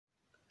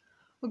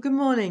Well, good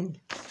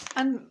morning.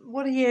 And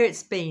what a year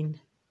it's been.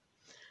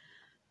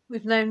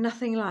 We've known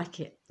nothing like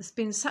it. There's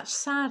been such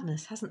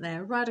sadness, hasn't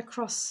there? Right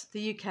across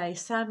the UK,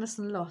 sadness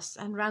and loss,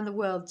 and around the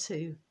world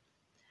too.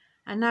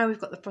 And now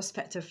we've got the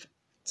prospect of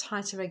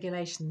tighter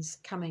regulations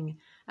coming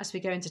as we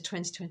go into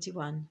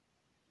 2021.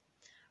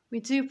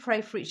 We do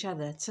pray for each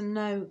other to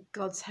know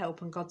God's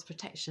help and God's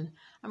protection,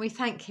 and we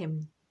thank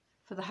Him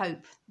for the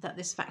hope that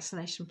this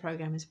vaccination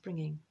programme is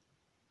bringing.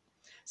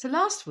 So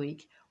last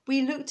week,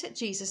 we looked at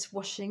Jesus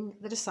washing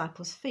the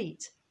disciples'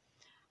 feet,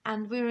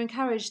 and we were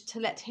encouraged to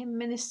let Him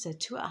minister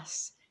to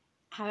us,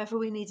 however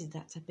we needed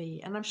that to be.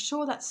 And I'm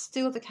sure that's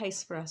still the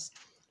case for us.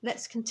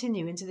 Let's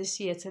continue into this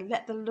year to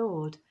let the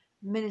Lord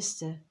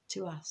minister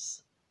to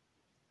us.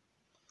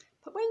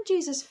 But when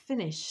Jesus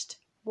finished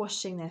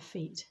washing their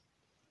feet,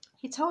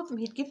 He told them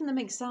He'd given them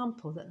an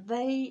example that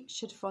they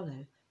should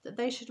follow, that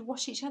they should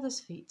wash each other's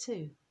feet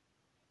too.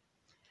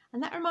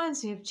 And that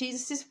reminds me of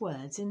Jesus'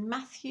 words in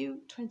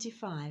Matthew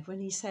 25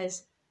 when He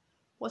says,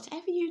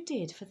 "Whatever you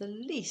did for the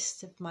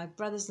least of my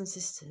brothers and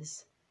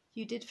sisters,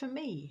 you did for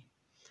me."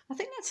 I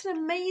think that's an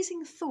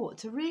amazing thought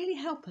to really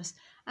help us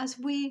as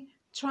we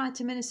try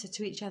to minister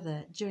to each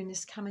other during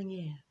this coming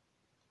year.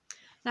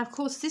 Now, of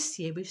course, this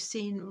year we've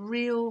seen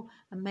real,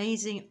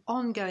 amazing,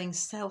 ongoing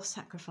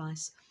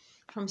self-sacrifice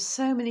from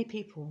so many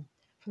people,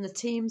 from the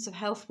teams of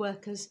health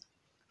workers,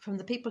 from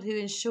the people who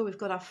ensure we've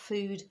got our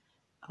food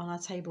on our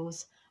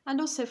tables, and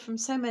also from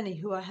so many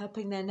who are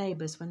helping their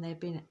neighbours when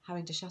they've been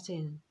having to shut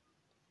in.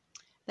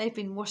 They've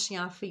been washing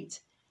our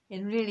feet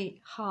in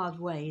really hard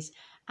ways,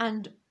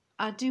 and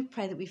I do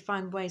pray that we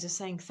find ways of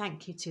saying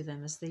thank you to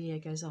them as the year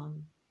goes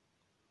on.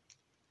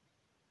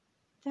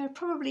 There are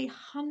probably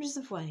hundreds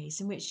of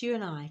ways in which you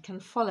and I can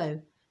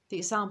follow the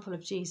example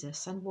of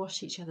Jesus and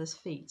wash each other's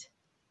feet.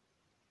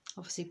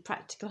 Obviously,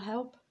 practical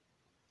help,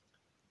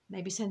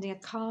 maybe sending a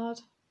card,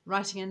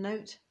 writing a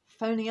note,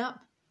 phoning up.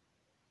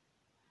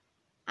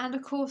 And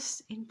of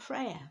course, in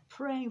prayer,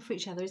 praying for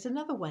each other is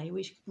another way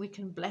we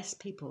can bless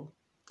people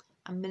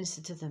and minister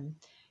to them.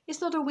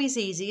 It's not always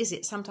easy, is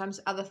it? Sometimes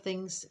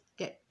we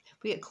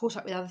get caught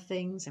up with other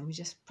things and we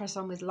just press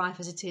on with life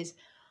as it is.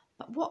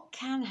 But what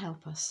can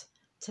help us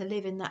to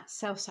live in that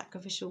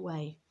self-sacrificial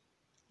way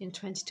in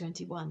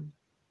 2021?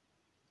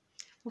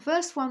 Well,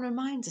 verse 1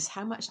 reminds us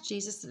how much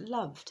Jesus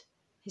loved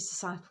His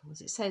disciples.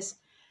 It says,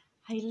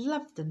 He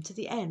loved them to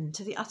the end,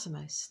 to the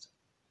uttermost.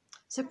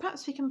 So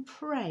perhaps we can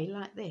pray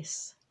like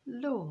this: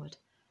 Lord,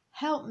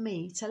 help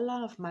me to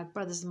love my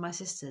brothers and my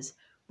sisters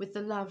with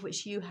the love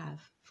which you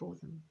have for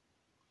them.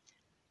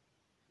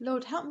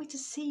 Lord, help me to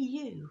see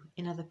you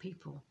in other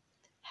people.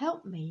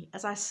 Help me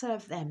as I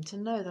serve them to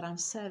know that I'm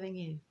serving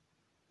you.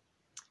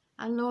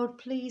 And Lord,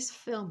 please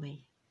fill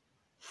me,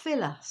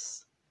 fill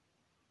us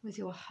with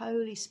your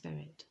Holy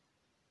Spirit.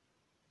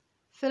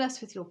 Fill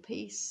us with your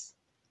peace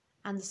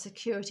and the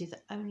security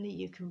that only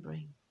you can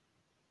bring.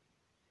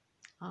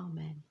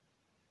 Amen.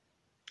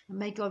 And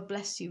may God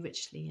bless you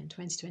richly in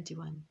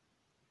 2021.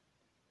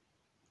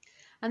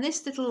 And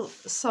this little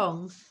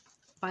song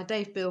by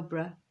Dave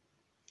Bilbrough,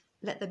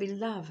 "Let There Be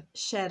Love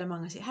Shared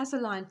Among Us," it has the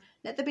line,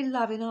 "Let there be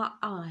love in our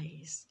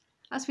eyes."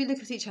 As we look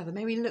at each other,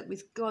 may we look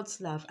with God's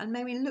love, and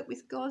may we look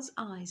with God's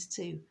eyes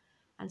too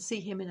and see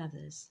Him in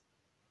others.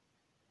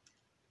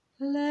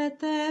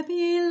 Let there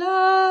be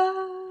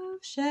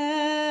love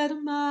shared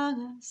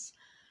among us.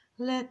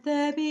 Let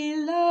there be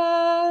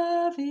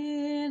love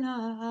in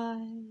our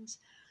eyes.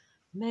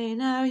 May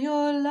now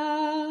your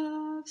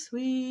love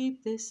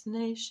sweep this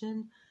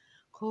nation.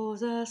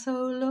 Cause us,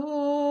 O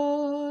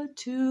Lord,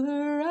 to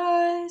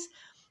arise.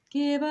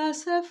 Give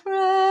us a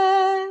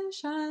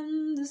fresh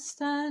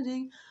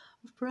understanding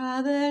of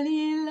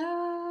brotherly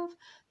love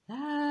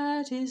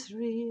that is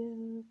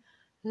real.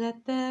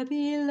 Let there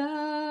be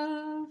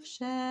love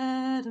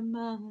shared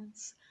among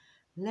us.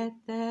 Let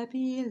there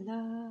be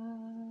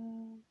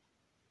love.